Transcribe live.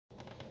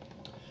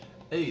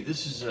Hey,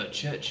 this is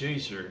Chet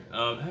Chaser.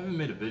 I haven't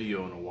made a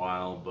video in a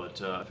while,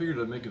 but I figured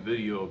I'd make a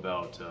video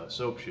about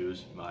soap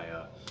shoes, my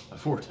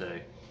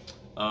forte.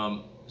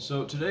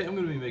 So today I'm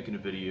going to be making a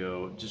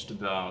video just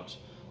about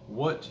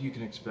what you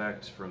can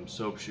expect from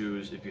soap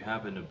shoes if you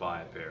happen to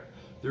buy a pair.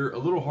 They're a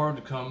little hard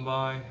to come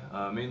by,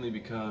 mainly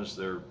because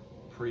they're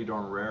pretty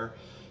darn rare,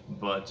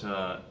 but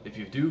if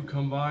you do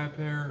come by a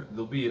pair,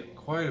 they'll be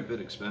quite a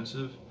bit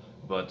expensive.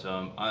 But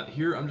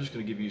here I'm just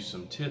going to give you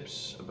some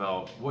tips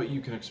about what you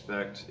can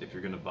expect if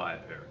you're going to buy a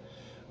pair.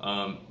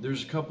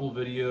 There's a couple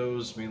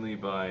videos, mainly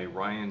by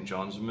Ryan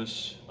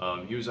Johnsimus.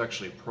 He was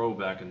actually a pro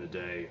back in the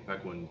day,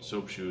 back when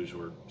soap shoes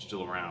were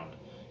still around.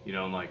 You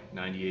know, in like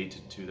 98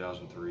 to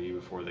 2003,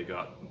 before they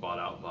got bought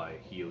out by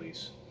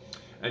Heelys.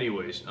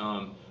 Anyways,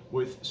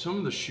 with some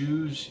of the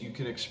shoes, you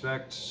can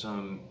expect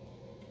some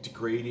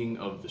degrading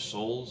of the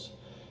soles.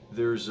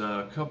 There's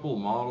a couple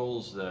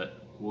models that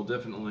will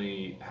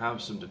definitely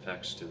have some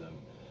defects to them.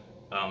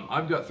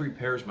 I've got 3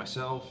 pairs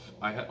myself.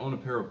 I own a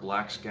pair of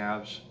black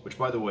scabs, which,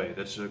 by the way,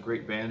 that's a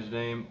great band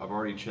name. I've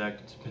already checked,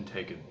 it's been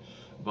taken.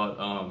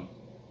 But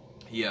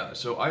yeah,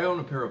 so I own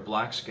a pair of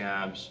black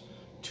scabs,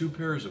 2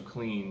 pairs of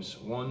cleans,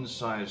 one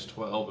size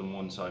 12 and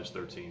one size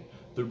 13.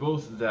 They're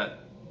both that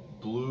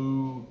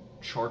blue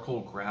charcoal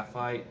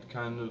graphite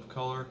kind of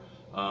color,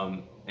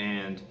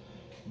 and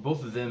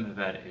both of them have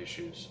had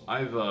issues.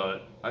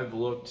 I've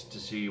looked to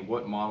see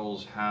what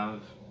models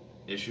have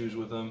issues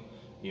with them,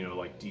 you know,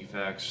 like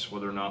defects,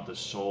 whether or not the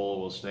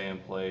sole will stay in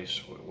place,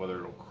 whether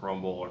it'll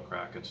crumble or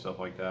crack and stuff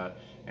like that.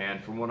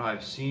 And from what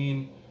I've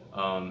seen,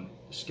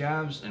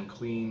 scabs and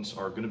cleans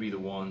are going to be the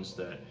ones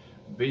that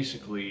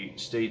basically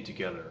stay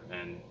together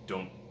and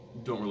don't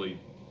really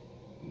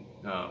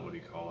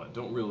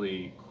don't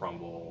really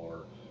crumble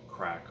or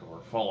crack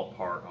or fall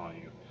apart on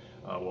you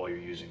while you're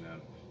using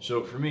them.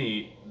 So for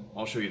me,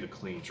 I'll show you the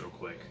cleans real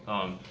quick.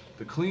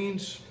 The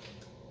cleans,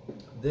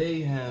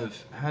 they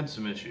have had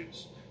some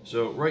issues.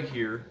 So right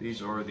here,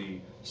 these are the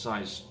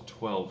size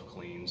 12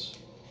 cleans.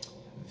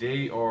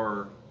 They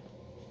are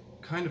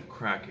kind of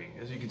cracking.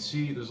 As you can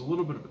see, there's a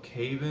little bit of a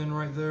cave-in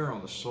right there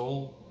on the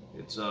sole.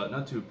 It's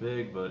not too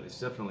big, but it's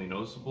definitely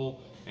noticeable.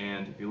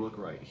 And if you look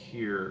right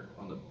here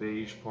on the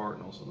beige part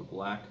and also the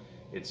black,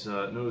 it's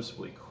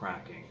noticeably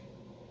cracking.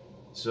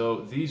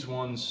 So these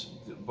ones,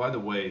 by the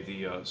way,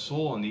 the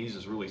sole on these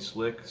is really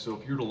slick, so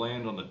if you were to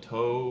land on the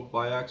toe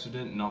by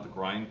accident and not the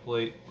grind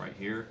plate right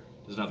here,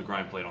 there's not the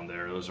grind plate on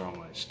there, those are on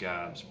my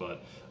scabs,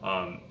 but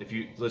if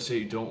you, let's say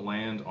you don't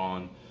land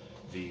on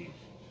the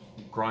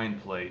grind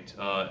plate,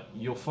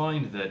 you'll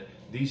find that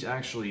these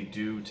actually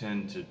do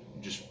tend to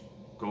just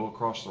go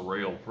across the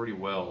rail pretty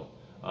well.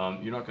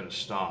 You're not going to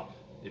stop.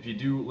 If you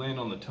do land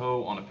on the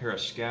toe on a pair of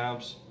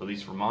scabs, at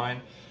least for mine,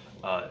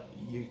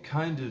 you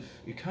kind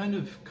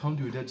of come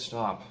to a dead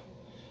stop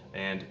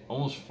and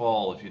almost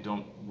fall if you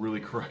don't really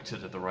correct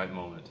it at the right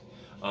moment.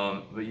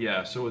 But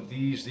yeah, so with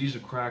these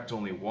have cracked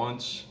only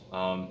once,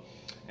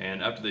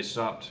 and after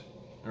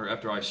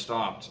I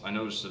stopped, I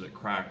noticed that it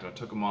cracked. I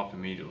took them off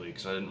immediately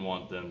because I didn't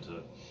want them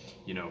to,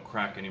 you know,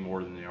 crack any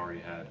more than they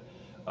already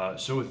had.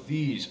 So with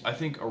these, I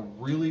think a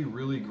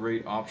really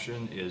great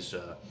option is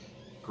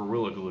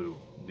Gorilla Glue,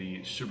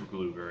 the super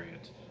glue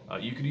variant.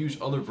 You could use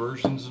other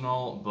versions and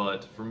all,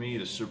 but for me,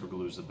 the super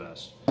glue is the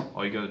best.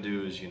 All you gotta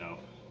do is, you know,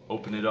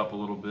 open it up a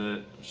little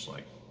bit, just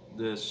like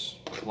this,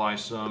 apply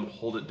some,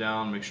 hold it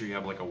down, make sure you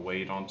have like a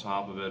weight on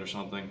top of it or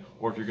something,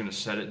 or if you're gonna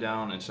set it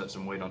down and set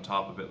some weight on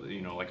top of it,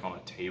 you know, like on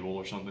a table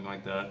or something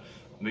like that,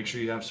 make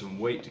sure you have some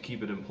weight to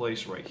keep it in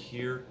place right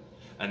here,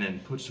 and then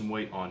put some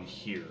weight on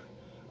here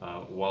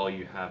while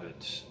you have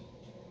it,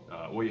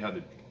 while you have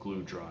the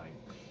glue drying.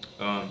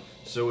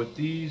 So with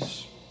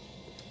these,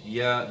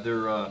 yeah,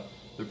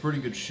 they're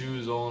pretty good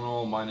shoes all in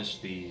all, minus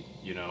the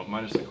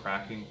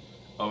cracking.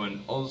 Oh,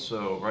 and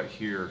also right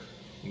here,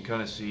 you can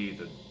kind of see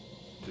the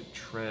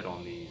tread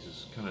on these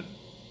is kind of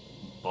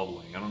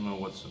bubbling. I don't know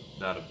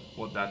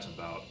what that's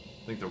about.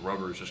 I think the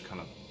rubber is just kind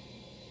of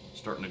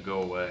starting to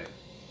go away.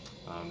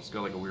 It's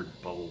got like a weird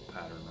bubble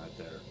pattern right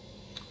there.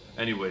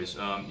 Anyways,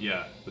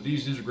 yeah, but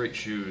these are great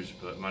shoes,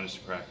 but minus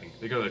the cracking.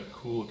 They got a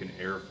cool looking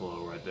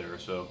airflow right there,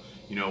 so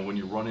you know when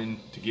you're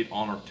running to get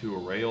on or to a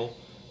rail,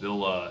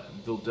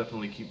 they'll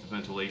definitely keep the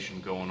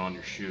ventilation going on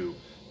your shoe.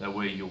 That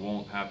way you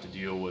won't have to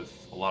deal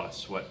with a lot of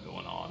sweat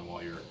going on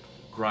while you're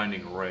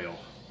grinding a rail.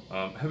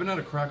 Haven't had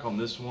a crack on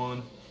this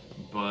one,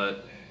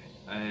 but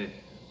I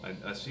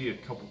see a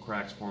couple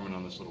cracks forming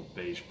on this little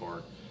beige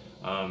part.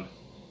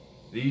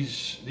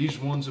 These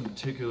ones in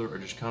particular are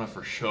just kind of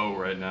for show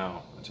right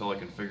now until I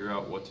can figure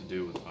out what to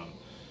do with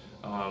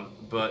them.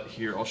 But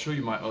here, I'll show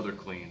you my other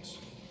cleans.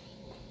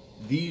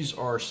 These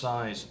are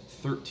size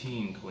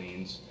 13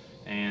 cleans.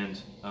 And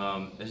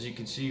as you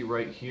can see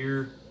right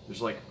here,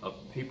 there's like a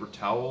paper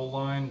towel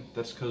line.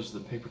 That's because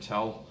the paper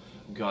towel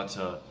got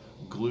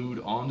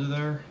glued onto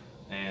there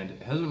and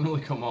it hasn't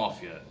really come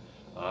off yet.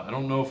 I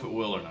don't know if it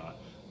will or not,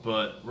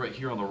 but right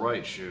here on the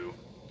right shoe,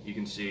 you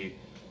can see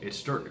it's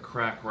starting to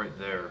crack right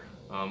there.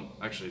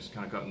 Actually, it's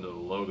kind of gotten to the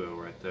logo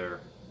right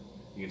there.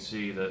 you can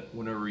see that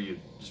whenever you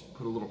just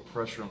put a little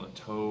pressure on the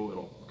toe,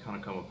 it'll kind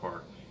of come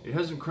apart. It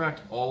hasn't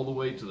cracked all the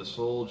way to the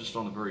sole, just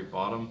on the very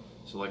bottom.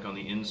 So like on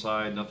the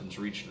inside, nothing's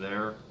reached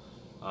there.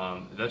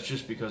 That's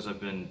just because I've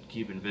been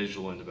keeping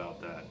vigilant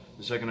about that.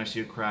 The second I see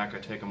a crack, I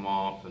take them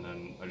off, and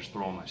then I just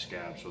throw all my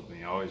scabs with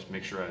me. I always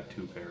make sure I have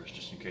 2 pairs,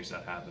 just in case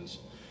that happens.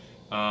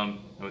 And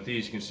with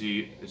these, you can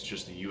see it's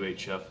just the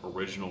UHF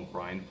original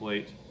grind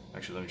plate.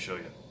 Actually, let me show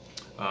you.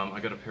 I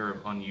got a pair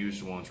of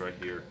unused ones right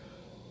here.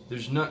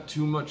 There's not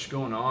too much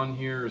going on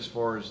here as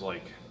far as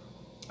like,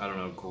 I don't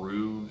know,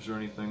 grooves or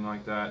anything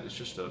like that. It's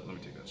just a, let me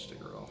take that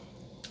sticker off.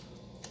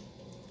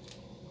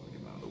 Let me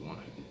get my other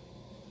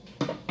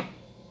one.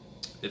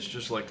 It's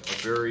just like a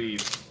very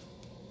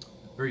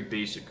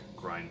basic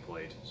grind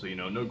plate. So, you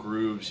know, no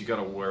grooves, you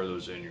gotta wear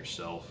those in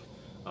yourself.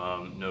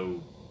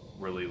 No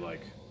really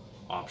like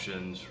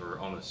options for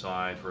on the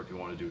side for if you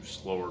want to do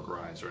slower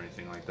grinds or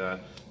anything like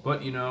that.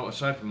 But, you know,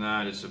 aside from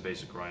that, it's a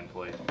basic grind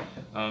plate.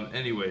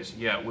 Anyways,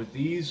 yeah, with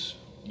these,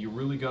 you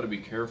really got to be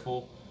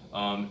careful.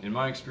 In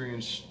my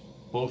experience,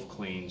 both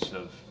cleans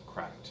have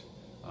cracked.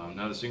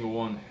 Not a single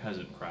one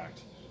hasn't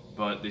cracked,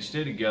 but they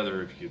stay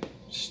together if you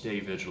stay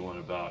vigilant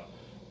about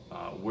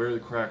where the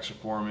cracks are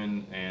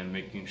forming and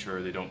making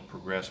sure they don't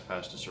progress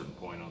past a certain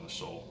point on the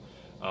sole.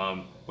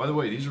 By the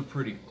way, these are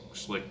pretty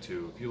slick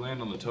too. If you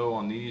land on the toe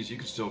on these, you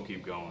can still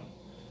keep going,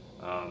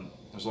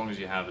 as long as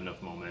you have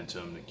enough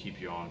momentum to keep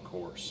you on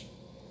course.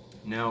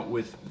 Now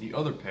with the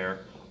other pair,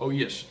 oh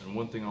yes, and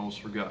one thing I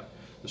almost forgot.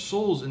 The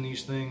soles in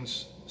these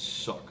things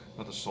suck.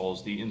 Not the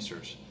soles, the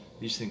inserts.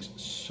 These things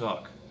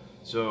suck.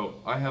 So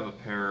I have a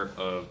pair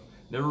of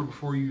never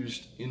before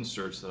used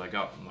inserts that I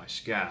got from my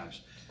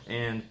scabs,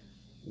 and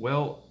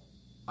well,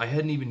 I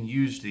hadn't even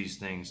used these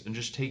things, and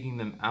just taking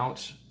them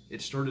out,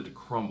 it started to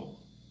crumble.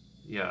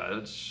 Yeah,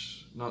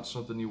 that's not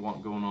something you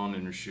want going on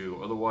in your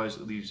shoe. Otherwise,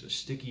 it leaves a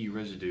sticky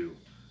residue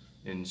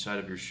inside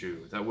of your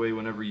shoe. That way,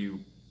 whenever you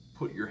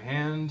put your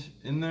hand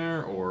in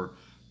there or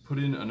put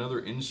in another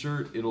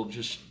insert, it'll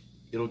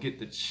get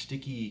that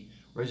sticky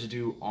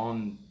residue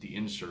on the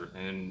insert,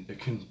 and it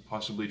can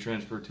possibly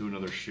transfer to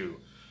another shoe.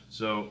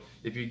 So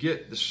if you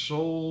get the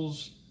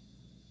soles,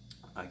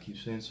 I keep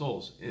saying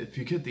soles, if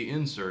you get the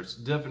inserts,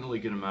 definitely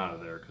get them out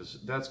of there, because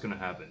that's going to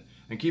happen.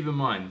 And keep in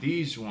mind,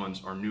 these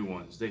ones are new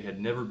ones. They had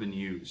never been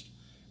used,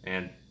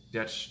 and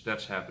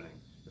that's happening.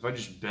 If I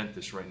just bent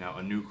this right now,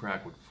 a new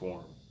crack would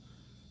form.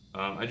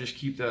 I just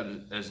keep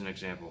that as an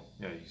example.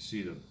 Yeah, you can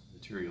see the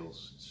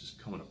materials, it's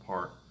just coming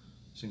apart.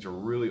 These things are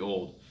really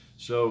old.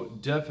 So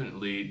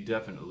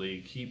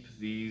definitely keep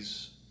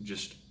these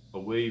just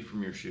away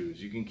from your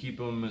shoes. You can keep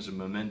them as a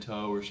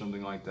memento or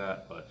something like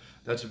that, but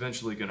that's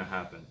eventually going to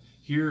happen.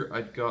 Here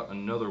I've got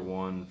another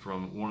one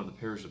from one of the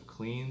pairs of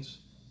cleans.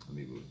 Let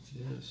me move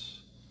this.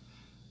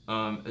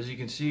 As you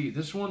can see,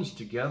 this one's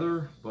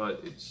together,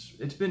 but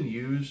it's been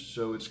used,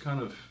 so it's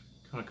kind of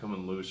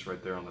coming loose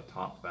right there on the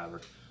top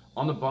fabric.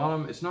 On the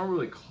bottom, it's not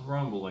really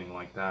crumbling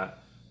like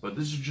that, but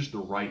this is just the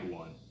right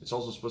one. It's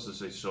also supposed to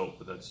say soap,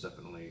 but that's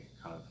definitely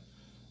kind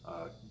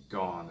of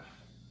gone.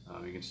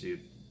 You can see it,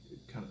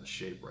 kind of the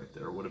shape right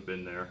there would have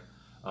been there.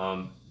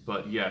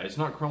 But yeah, it's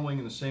not crumbling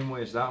in the same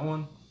way as that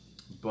one,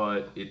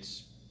 but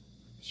it's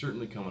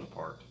certainly coming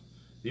apart.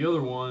 The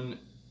other one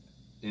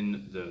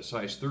in the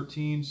size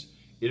 13s,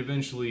 it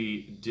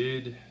eventually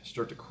did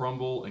start to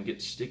crumble and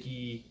get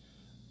sticky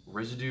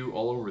residue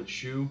all over the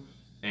shoe,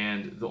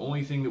 and the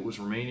only thing that was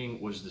remaining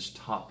was this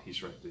top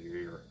piece right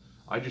there.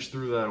 I just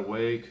threw that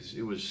away because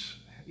it was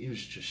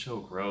just so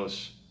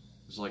gross.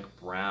 It was like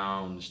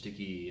brown,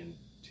 sticky, and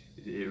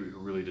it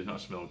really did not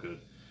smell good.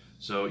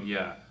 So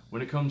yeah,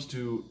 when it comes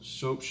to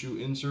soap shoe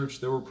inserts,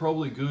 they were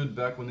probably good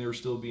back when they were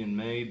still being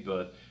made,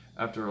 but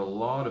after a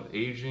lot of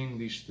aging,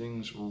 these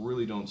things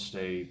really don't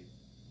stay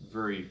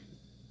very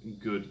in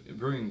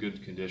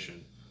good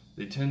condition.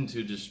 They tend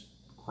to just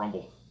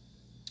crumble.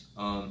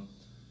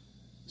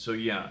 So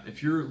yeah,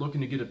 if you're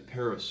looking to get a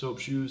pair of soap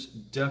shoes,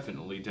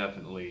 definitely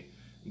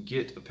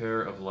get a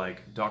pair of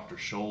like Dr.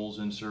 Scholl's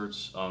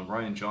inserts.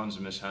 Ryan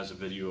Johnsimus has a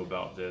video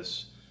about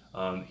this.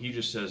 He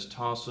just says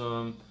toss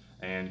them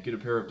and get a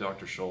pair of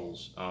Dr.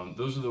 Scholl's.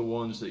 Those are the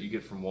ones that you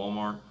get from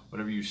Walmart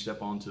whenever you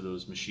step onto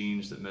those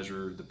machines that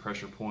measure the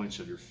pressure points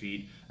of your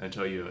feet and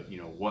tell you,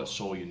 what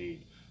sole you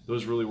need.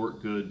 Those really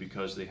work good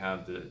because they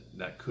have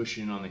that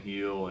cushion on the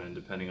heel, and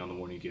depending on the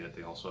one you get,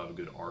 they also have a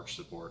good arch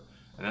support.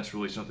 And that's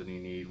really something you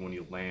need when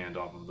you land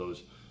off of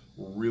those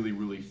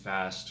really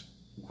fast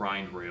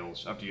grind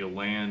rails. After you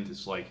land,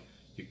 it's like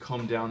you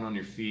come down on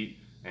your feet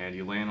and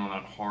you land on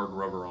that hard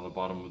rubber on the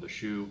bottom of the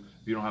shoe.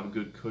 If you don't have a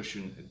good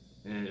cushion,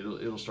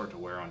 it'll start to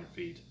wear on your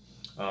feet.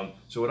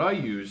 So what I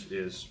use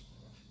is,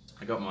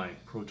 I got my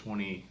Pro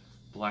 20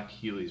 black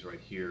Heelys right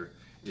here,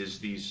 is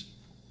these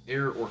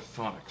Air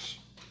Orthotics.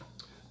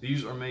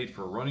 These are made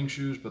for running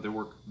shoes, but they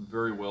work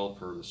very well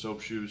for the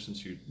soap shoes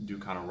since you do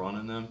kind of run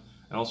in them,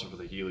 and also for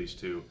the Heelys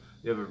too.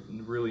 They have a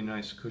really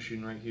nice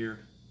cushion right here.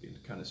 You can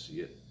kind of see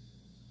it.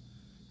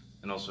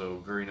 And also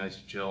very nice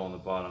gel on the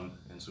bottom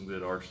and some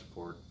good arch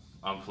support.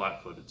 I'm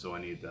flat-footed, so I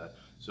need that.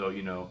 So,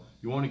 you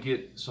want to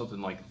get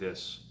something like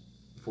this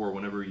for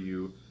whenever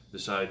you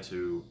decide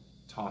to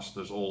toss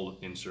those old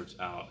inserts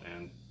out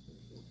and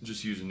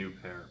just use a new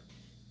pair.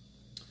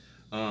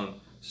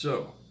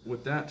 So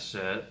with that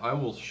said, I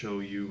will show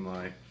you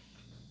my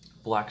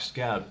black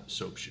scab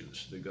soap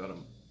shoes. They got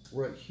them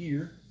right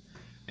here.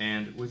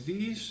 And with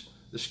these,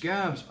 the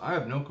scabs, I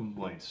have no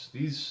complaints.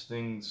 These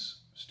things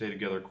stay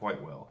together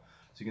quite well.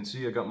 So you can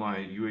see I got my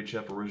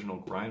UHF original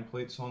grind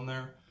plates on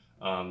there.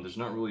 There's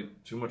not really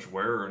too much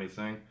wear or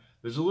anything.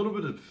 There's a little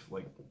bit of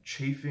like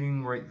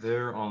chafing right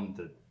there on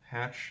the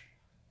patch.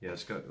 Yeah,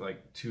 it's got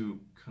like two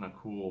kind of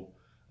cool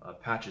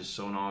patches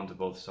sewn on to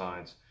both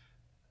sides.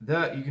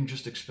 That you can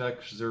just expect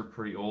because they're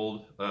pretty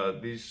old.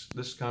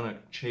 This kind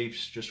of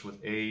chafes just with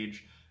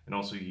age and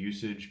also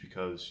usage,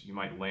 because you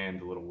might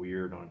land a little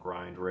weird on a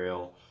grind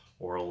rail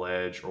or a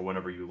ledge or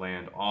whenever you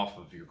land off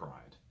of your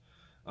grind.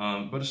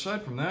 But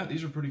aside from that,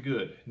 these are pretty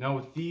good. Now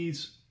with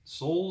these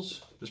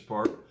soles, this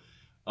part,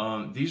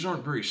 these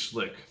aren't very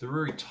slick. They're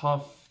very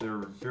tough, they're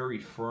very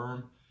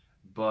firm,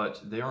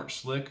 but they aren't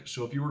slick.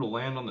 So if you were to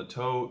land on the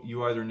toe,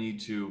 you either need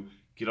to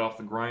get off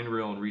the grind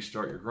rail and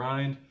restart your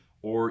grind,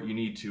 or you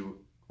need to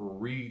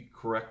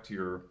re-correct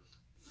your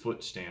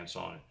foot stance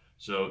on it.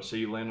 So say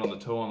you land on the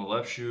toe on the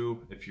left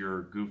shoe, if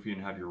you're goofy and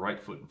have your right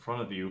foot in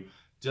front of you,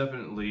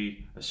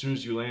 definitely as soon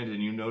as you land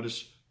and you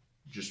notice,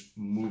 just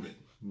move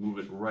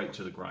it right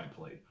to the grind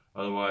plate.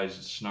 Otherwise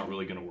it's not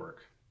really going to work.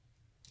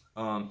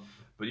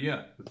 But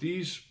yeah, with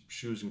these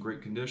shoes in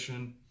great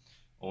condition,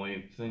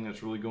 only thing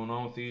that's really going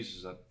on with these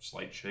is that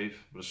slight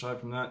chafe. But aside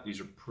from that, these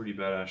are pretty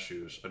badass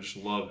shoes. I just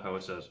love how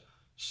it says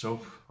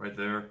soap right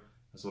there,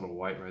 this little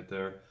white right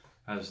there,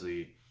 has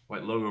the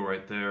white logo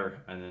right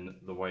there, and then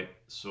the white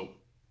soap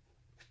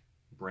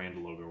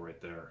brand logo right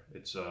there.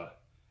 It's a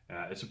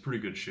pretty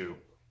good shoe.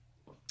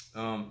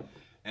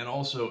 And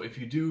also, if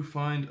you do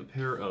find a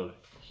pair of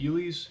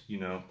Heelys, you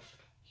know,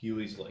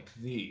 Heelys like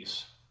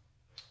these,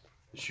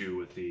 the shoe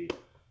with the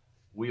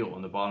wheel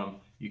on the bottom,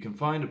 you can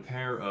find a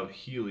pair of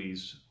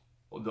Heelys,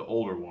 the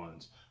older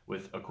ones,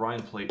 with a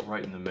grind plate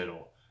right in the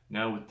middle.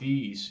 Now with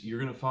these, you're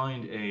going to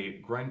find a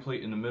grind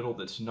plate in the middle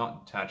that's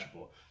not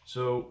detachable.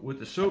 So with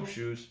the soap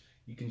shoes,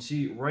 you can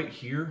see right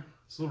here,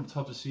 it's a little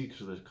tough to see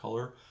because of the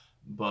color,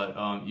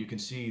 but you can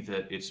see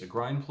that it's a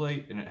grind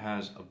plate and it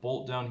has a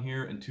bolt down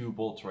here and two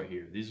bolts right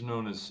here. These are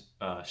known as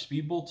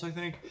speed bolts, I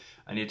think,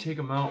 and you take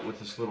them out with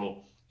this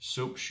little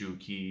soap shoe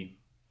key.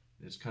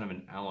 It's kind of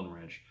an Allen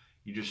wrench.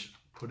 You just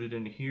put it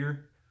in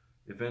here.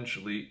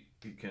 Eventually,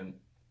 you can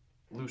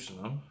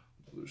loosen them.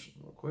 Loosen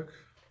them real quick.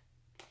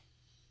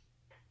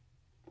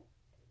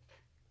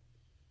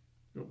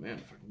 Oh man,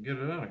 if I can get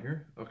it out of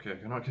here. Okay, I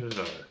cannot get it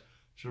out of there.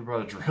 Should have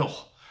brought a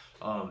drill.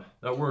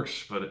 That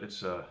works, but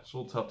it's a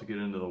little tough to get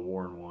into the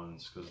worn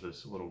ones because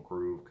this little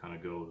groove kind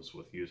of goes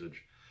with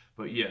usage.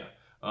 But yeah,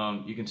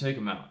 you can take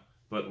them out.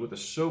 But with the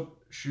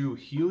soap shoe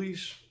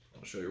Heelys,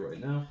 I'll show you right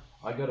now.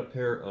 I got a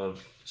pair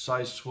of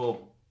size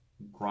 12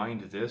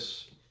 grind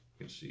this.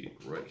 You can see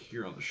right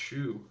here on the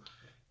shoe,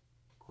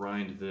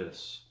 grind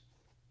this.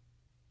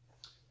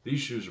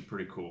 These shoes are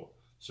pretty cool.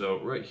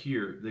 So right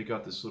here, they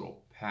got this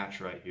little patch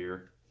right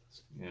here.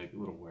 It's, you know, a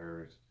little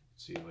wear,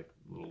 see like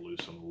a little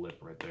loose on the lip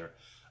right there.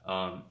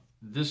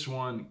 This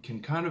one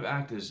can kind of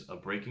act as a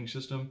braking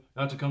system,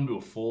 not to come to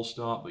a full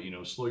stop, but you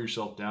know, slow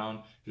yourself down.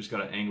 You just got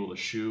to angle the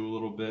shoe a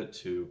little bit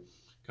to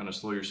kind of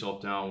slow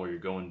yourself down where you're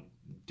going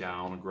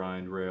down a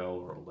grind rail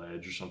or a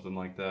ledge or something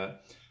like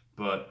that.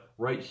 But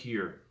right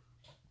here,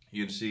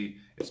 you can see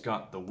it's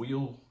got the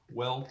wheel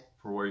well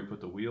for where you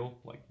put the wheel,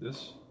 like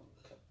this.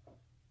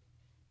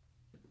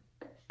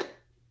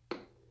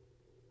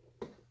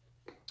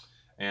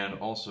 And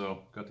also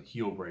got the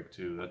heel brake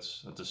too.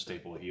 That's a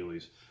staple of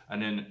Heelys. And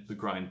then the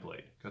grind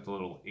plate. Got the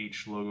little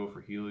H logo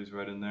for Heelys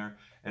right in there.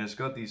 And it's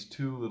got these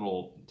two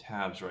little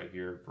tabs right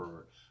here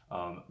for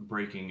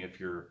braking. If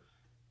you're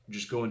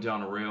just going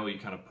down a rail, you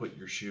kind of put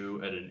your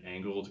shoe at an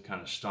angle to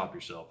kind of stop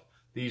yourself.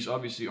 These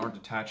obviously aren't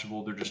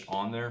detachable, they're just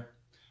on there.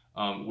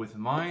 With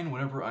mine,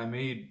 whenever I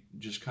made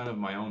just kind of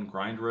my own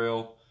grind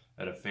rail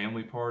at a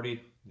family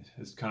party,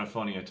 it's kind of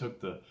funny. I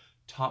took the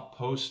top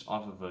post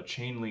off of a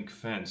chain link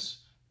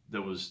fence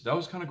that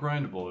was kind of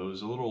grindable. It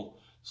was a little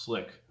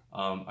slick.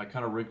 I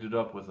kind of rigged it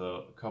up with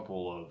a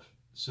couple of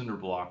cinder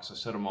blocks. I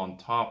set them on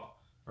top,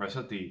 or I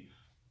set the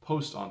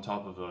post on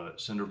top of a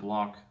cinder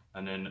block,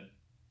 and then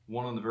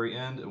one on the very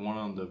end and one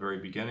on the very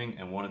beginning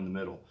and one in the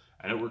middle,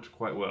 and it worked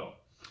quite well.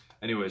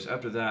 Anyways,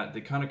 after that,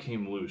 they kind of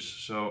came loose,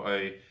 so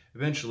I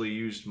eventually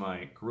used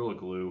my Gorilla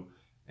Glue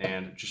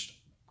and just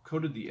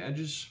coated the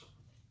edges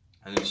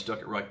and then stuck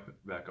it right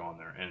back on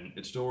there, and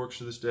it still works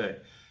to this day.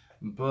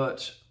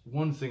 But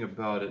one thing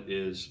about it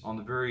is on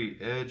the very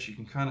edge, you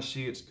can kind of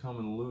see it's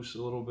coming loose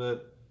a little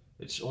bit.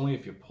 It's only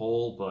if you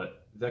pull,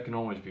 but that can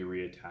always be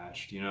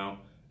reattached, you know?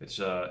 It's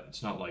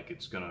not like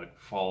it's gonna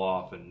fall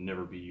off and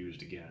never be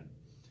used again.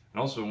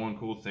 And also one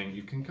cool thing,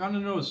 you can kind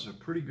of notice a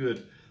pretty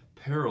good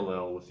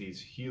parallel with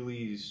these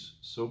Heelys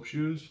soap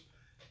shoes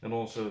and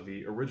also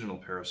the original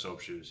pair of soap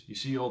shoes. You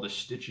see all the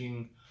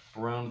stitching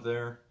around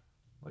there,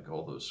 like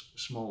all those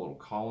small little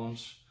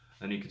columns,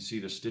 and you can see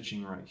the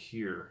stitching right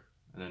here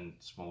and then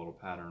small little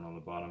pattern on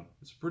the bottom.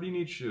 It's a pretty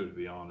neat shoe, to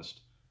be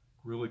honest.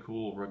 Really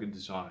cool, rugged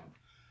design.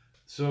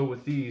 So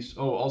with these,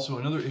 oh, also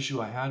another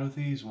issue I had with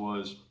these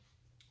was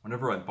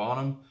whenever I bought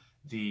them,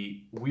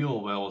 the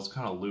wheel well is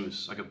kind of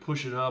loose. I could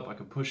push it up, I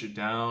could push it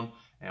down,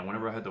 and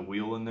whenever I had the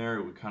wheel in there,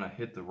 it would kind of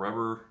hit the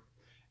rubber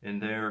in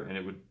there, and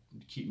it would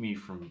keep me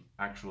from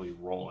actually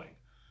rolling.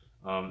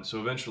 So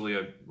eventually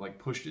I like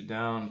pushed it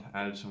down,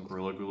 added some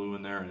Gorilla Glue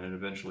in there, and it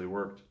eventually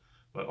worked.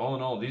 But all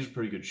in all, these are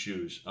pretty good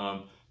shoes.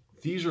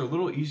 These are a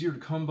little easier to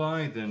come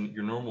by than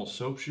your normal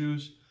soap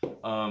shoes,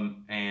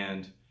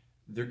 and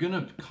they're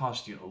gonna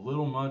cost you a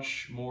little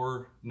much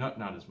more,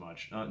 not as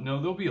much.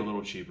 No, they'll be a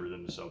little cheaper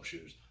than the soap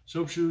shoes.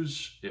 Soap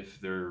shoes,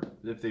 if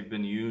they've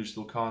been used,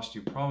 they'll cost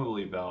you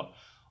probably about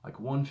like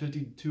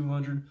 $150 to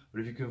 $200.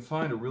 But if you can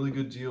find a really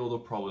good deal, they'll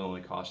probably only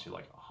cost you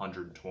like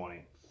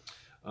 $120.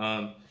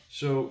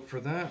 So for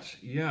that,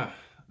 yeah,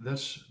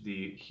 that's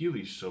the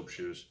Heelys soap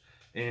shoes.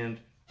 And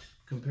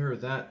compare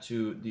that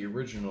to the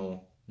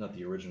original, not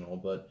the original,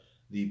 but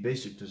the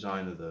basic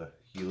design of the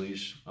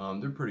Heelys.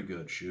 They're pretty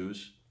good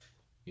shoes,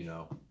 you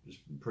know, just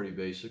pretty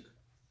basic.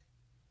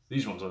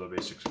 These ones are the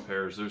basic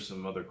pairs. There's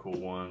some other cool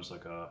ones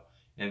like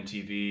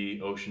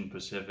MTV, Ocean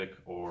Pacific,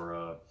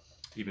 or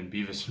even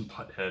Beavis and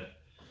Butthead.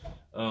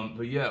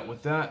 But yeah,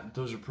 with that,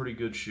 those are pretty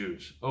good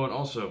shoes. Oh, and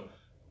also,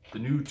 the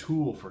new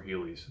tool for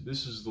Heelys.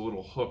 This is the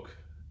little hook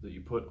that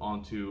you put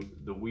onto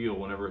the wheel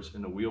whenever it's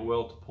in the wheel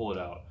well to pull it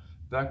out.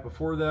 Back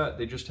before that,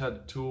 they just had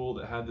a tool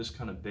that had this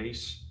kind of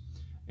base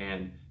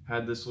and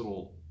had this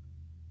little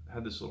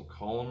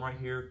column right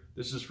here.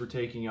 This is for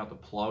taking out the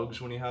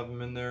plugs when you have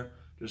them in there,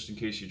 just in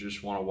case you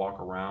just want to walk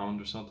around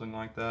or something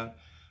like that.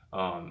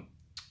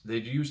 They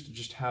used to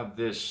just have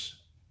this,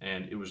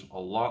 and it was a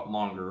lot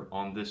longer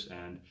on this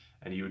end,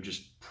 and you would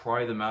just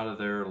pry them out of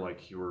there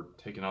like you were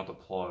taking out the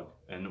plug.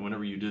 And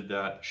whenever you did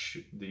that,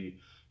 the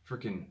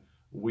freaking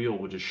wheel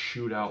would just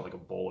shoot out like a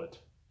bullet.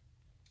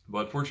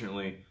 But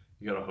fortunately,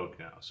 you got a hook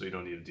now, so you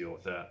don't need to deal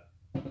with that.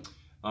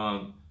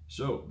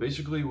 So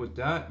basically with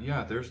that,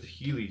 yeah, there's the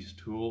Heelys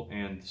tool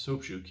and the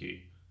soap shoe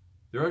key.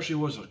 There actually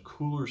was a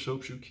cooler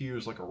soap shoe key. It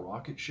was like a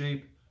rocket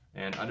shape,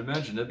 and I'd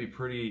imagine that'd be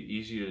pretty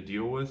easy to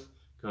deal with,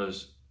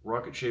 because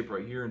rocket shape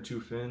right here and 2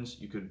 fins,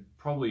 you could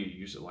probably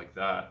use it like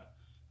that.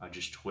 I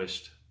just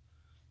twist.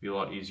 Be a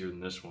lot easier than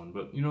this one,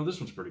 but you know, this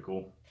one's pretty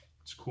cool.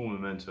 It's a cool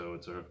memento.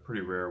 It's a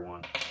pretty rare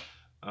one.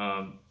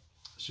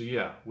 So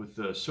yeah, with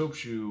the soap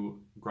shoe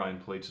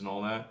grind plates and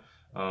all that,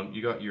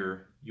 you got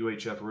your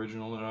UHF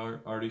original that I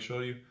already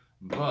showed you.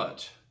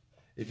 But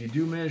if you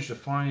do manage to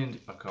find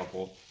a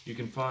couple, you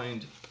can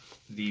find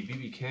the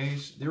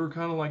BBKs. They were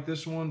kind of like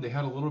this one. They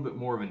had a little bit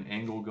more of an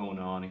angle going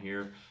on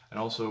here, and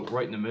also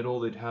right in the middle,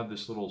 they'd have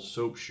this little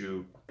soap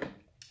shoe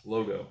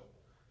logo.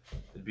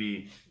 It'd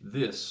be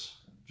this,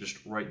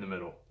 just right in the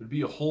middle. There'd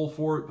be a hole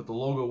for it, but the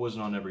logo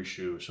wasn't on every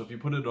shoe. So if you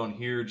put it on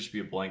here, it'd just be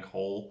a blank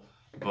hole.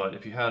 But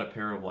if you had a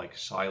pair of like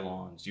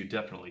Cylons, you'd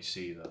definitely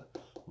see the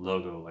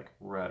logo like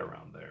right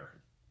around there.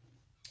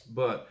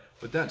 But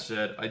with that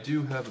said, I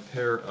do have a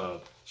pair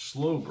of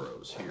Slow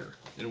Bros here,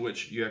 in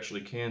which you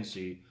actually can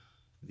see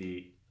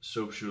the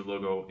soap shoe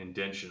logo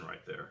indentation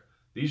right there.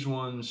 These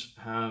ones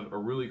have a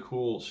really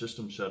cool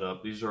system set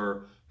up. These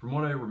are, from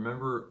what I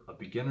remember, a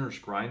beginner's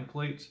grind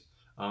plate.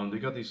 They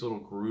got these little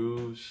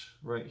grooves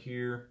right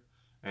here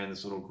and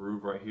this little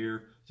groove right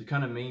here to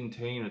kind of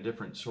maintain a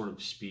different sort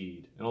of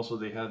speed. And also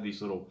they have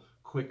these little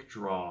quick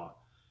draw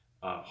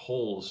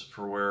holes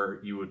for where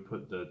you would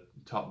put the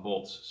top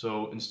bolts.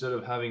 So instead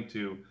of having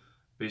to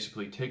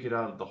basically take it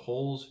out of the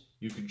holes,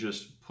 you could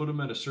just put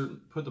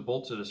the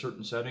bolts at a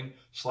certain setting,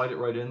 slide it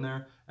right in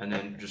there, and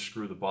then just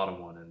screw the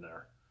bottom one in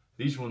there.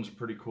 These ones are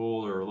pretty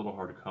cool. They're a little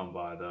hard to come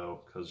by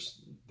though,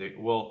 because they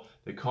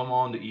come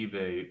onto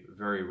eBay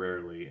very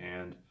rarely,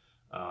 and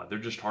they're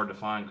just hard to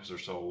find because they're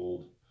so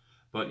old.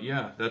 But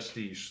yeah, that's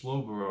the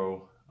Slow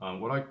Bro,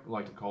 what I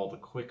like to call the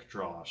quick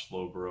draw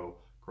Slow Bro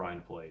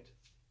grind plate.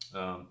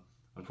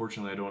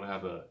 Unfortunately, I don't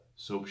have a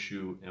soap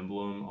shoe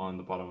emblem on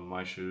the bottom of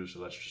my shoe, so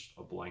that's just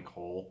a blank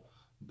hole.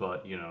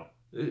 But you know,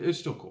 it's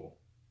still cool.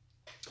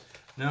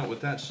 Now,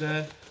 with that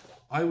said,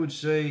 I would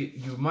say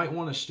you might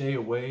want to stay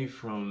away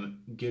from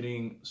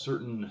getting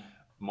certain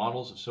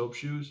models of soap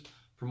shoes.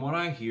 From what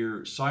I hear,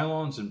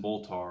 Cylons and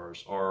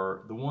Boltars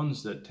are the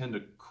ones that tend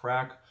to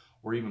crack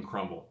or even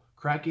crumble.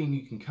 Cracking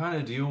you can kind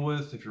of deal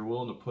with if you're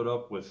willing to put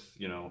up with,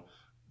 you know,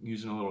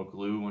 using a little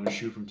glue on your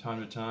shoe from time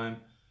to time.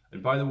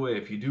 And by the way,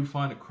 if you do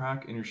find a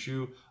crack in your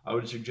shoe, I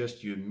would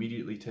suggest you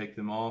immediately take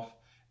them off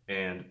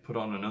and put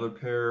on another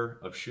pair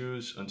of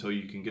shoes until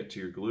you can get to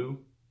your glue,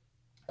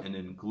 and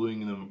then gluing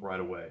them right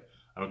away.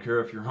 I don't care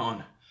if you're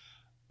on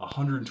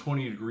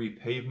 120-degree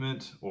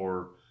pavement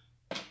or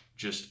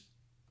just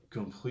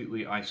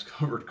completely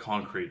ice-covered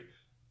concrete.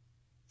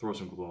 Throw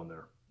some glue on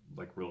there.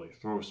 Like really,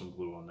 throw some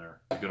glue on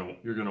there.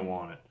 You're gonna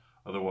want it.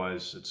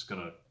 Otherwise, it's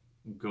gonna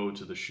go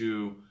to the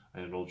shoe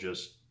and it'll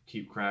just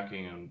keep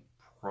cracking and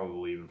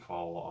probably even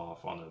fall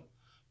off on the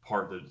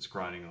part that it's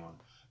grinding on.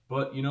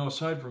 But you know,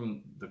 aside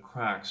from the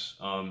cracks,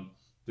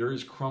 there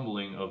is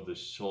crumbling of the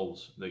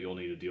soles that you'll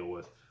need to deal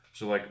with.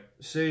 So like,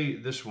 say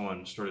this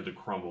one started to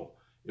crumble.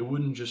 It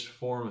wouldn't just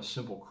form a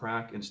simple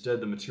crack.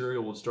 Instead, the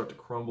material would start to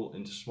crumble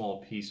into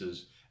small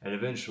pieces and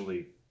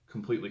eventually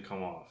completely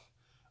come off.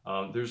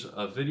 There's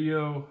a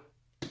video,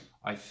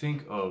 I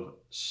think, of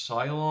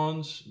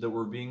Cylons that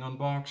were being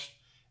unboxed,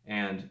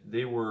 and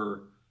they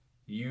were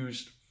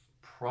used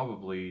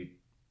probably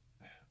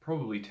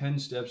 10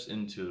 steps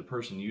into the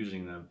person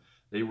using them.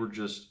 They were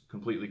just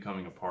completely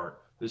coming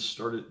apart.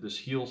 This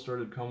heel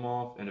started to come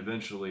off, and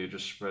eventually it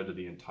just spread to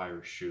the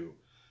entire shoe.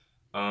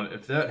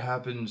 If that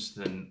happens,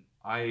 then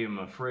I am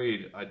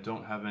afraid I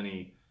don't have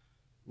any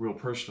real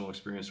personal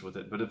experience with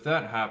it. But if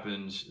that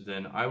happens,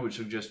 then I would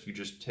suggest you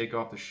just take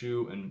off the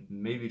shoe and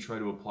maybe try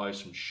to apply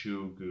some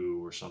shoe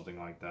goo or something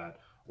like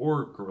that,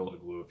 or Gorilla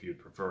Glue if you'd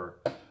prefer.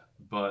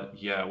 But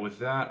yeah, with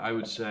that, I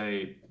would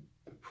say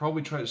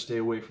probably try to stay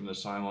away from the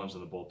Cylons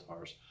and the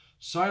Boltars.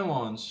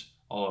 Cylons,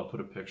 I'll put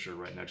a picture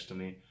right next to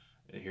me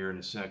here in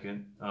a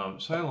second.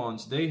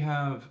 Cylons, they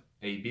have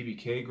a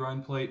BBK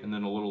grind plate and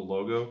then a little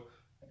logo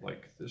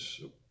like this.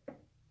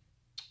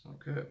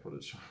 Okay, I put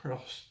it somewhere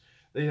else.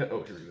 They have,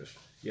 oh, here it is.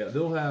 Yeah,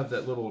 they'll have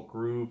that little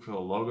groove for the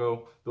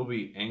logo. They'll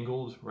be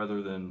angled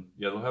rather than,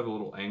 yeah, they'll have a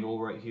little angle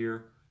right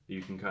here that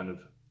you can kind of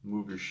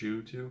move your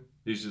shoe to.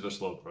 These are the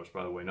slow pros,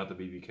 by the way, not the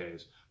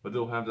BBKs. But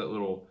they'll have that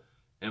little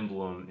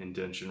emblem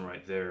indention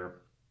right there.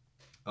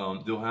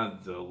 They'll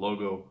have the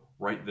logo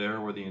right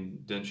there where the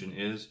indention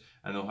is,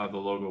 and they'll have the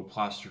logo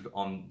plastered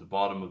on the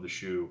bottom of the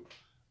shoe,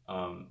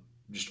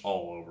 just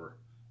all over.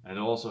 And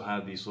they'll also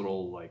have these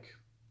little, like,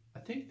 I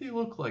think they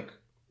look like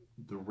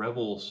the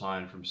Rebel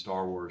sign from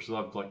Star Wars. They'll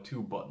have like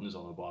 2 buttons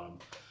on the bottom.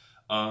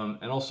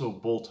 And also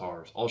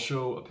Boltars. I'll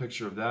show a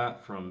picture of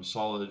that from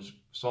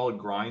Solid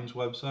Grind's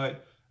website.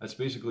 That's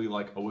basically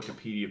like a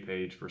Wikipedia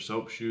page for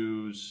soap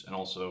shoes, and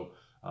also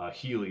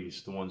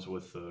Heelys, the ones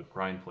with the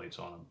grind plates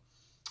on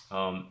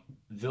them.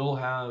 They'll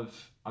have,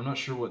 I'm not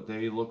sure what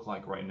they look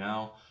like right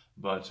now,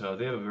 but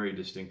they have a very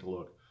distinct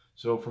look.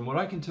 So from what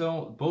I can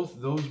tell, both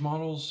those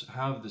models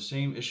have the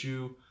same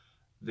issue.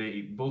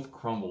 They both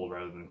crumble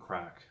rather than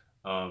crack.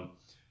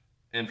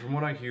 And from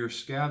what I hear,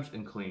 scabs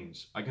and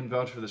cleans. I can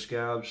vouch for the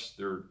scabs.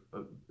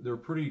 They're a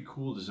pretty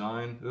cool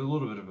design. They're a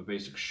little bit of a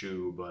basic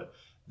shoe, but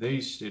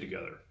they stay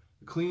together.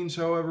 The cleans,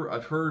 however,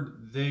 I've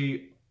heard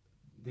they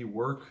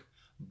work,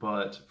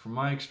 but from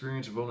my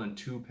experience of owning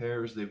 2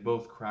 pairs, they've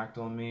both cracked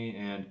on me,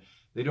 and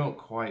they don't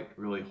quite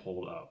really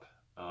hold up.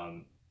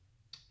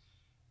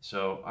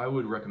 So I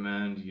would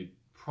recommend you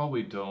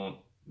probably don't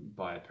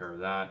buy a pair of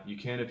that. You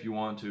can if you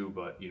want to,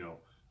 but you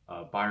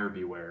know, buyer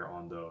beware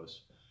on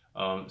those.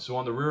 So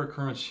on the rare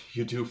occurrence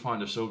you do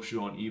find a soap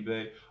shoe on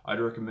eBay, I'd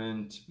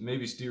recommend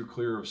maybe steer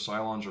clear of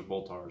Cylons or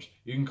Boltars.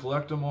 You can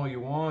collect them all you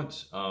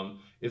want.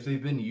 If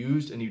they've been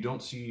used and you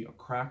don't see a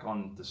crack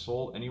on the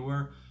sole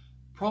anywhere,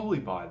 probably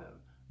buy them.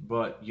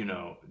 But, you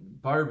know,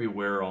 buyer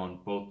beware on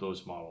both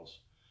those models.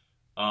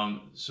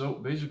 So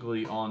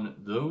basically on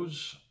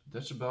those,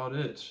 that's about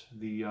it.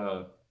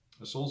 The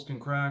soles can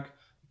crack.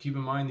 Keep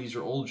in mind these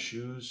are old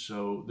shoes,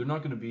 so they're not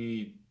going to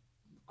be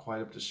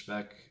quite up to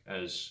spec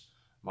as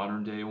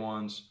modern day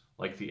ones,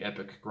 like the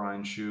Epic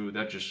Grind shoe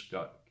that just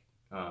got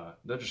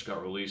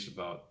released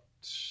about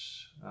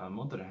a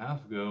month and a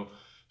half ago.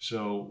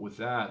 So with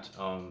that,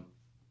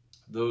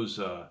 those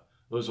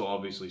will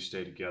obviously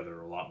stay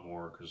together a lot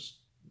more because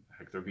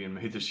heck, they're being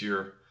made this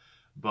year.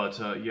 But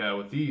yeah,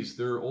 with these,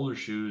 they're older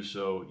shoes,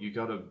 so you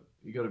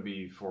gotta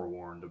be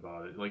forewarned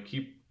about it. Like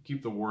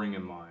keep the wording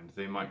in mind.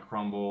 They might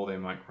crumble, they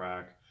might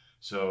crack.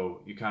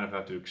 So you kind of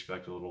have to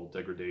expect a little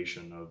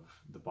degradation of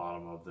the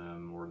bottom of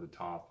them or the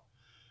top.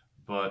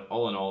 But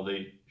all in all,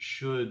 they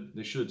should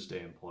stay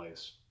in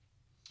place.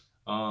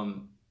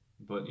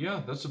 But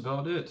yeah, that's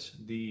about it.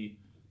 The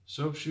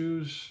soap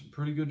shoes,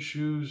 pretty good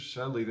shoes.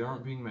 Sadly, they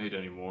aren't being made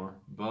anymore.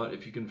 But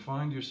if you can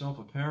find yourself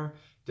a pair,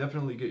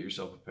 definitely get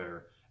yourself a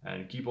pair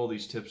and keep all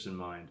these tips in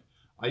mind.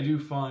 I do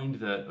find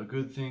that a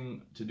good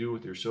thing to do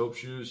with your soap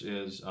shoes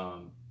is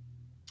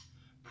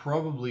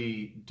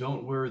probably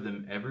don't wear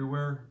them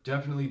everywhere.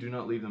 Definitely do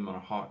not leave them in a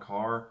hot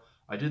car.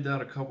 I did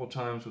that a couple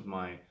times with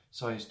my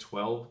size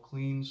 12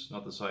 cleans,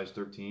 not the size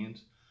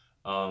 13s,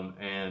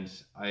 and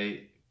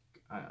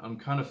I'm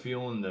kind of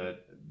feeling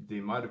that they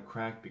might have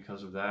cracked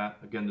because of that.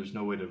 Again, there's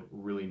no way to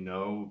really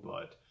know,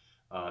 but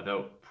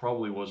that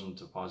probably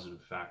wasn't a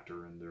positive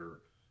factor in their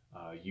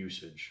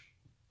usage.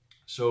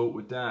 So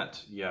with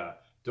that, yeah,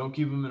 don't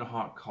keep them in a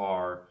hot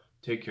car.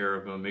 Take care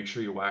of them. Make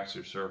sure you wax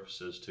your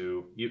surfaces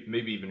too.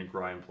 Maybe even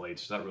grind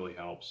plates. That really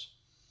helps.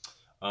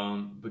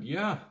 But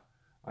yeah,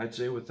 I'd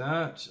say with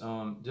that,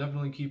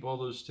 definitely keep all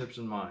those tips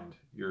in mind.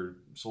 Your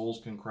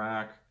soles can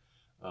crack.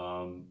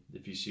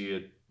 If you see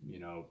it, you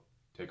know,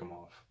 take them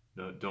off.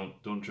 No,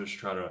 don't just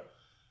try to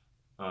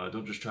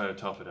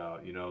tough it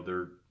out. You know,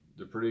 they're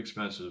pretty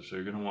expensive, so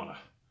you're gonna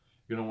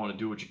wanna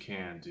do what you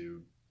can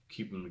to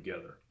keep them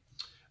together.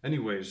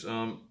 Anyways,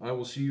 I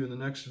will see you in the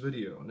next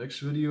video. Next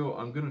video,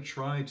 I'm gonna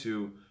try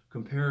to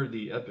compare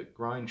the Epic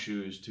Grind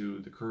shoes to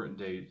the current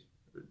day.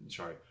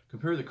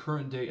 Compare the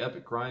current day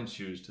Epic Grind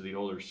shoes to the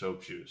older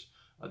soap shoes.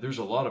 There's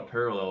a lot of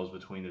parallels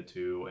between the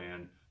two,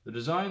 and The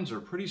designs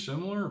are pretty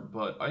similar,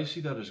 but I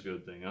see that as a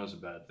good thing, not as a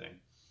bad thing.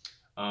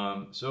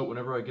 So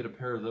whenever I get a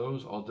pair of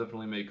those, I'll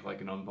definitely make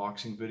like an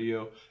unboxing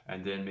video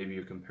and then maybe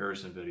a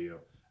comparison video.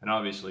 And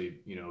obviously,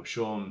 you know,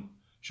 show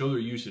their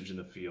usage in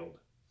the field.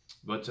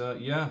 But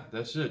yeah,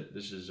 that's it.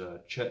 This is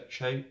Chet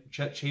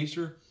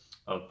Chaser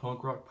of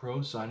Punk Rock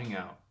Pro signing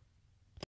out.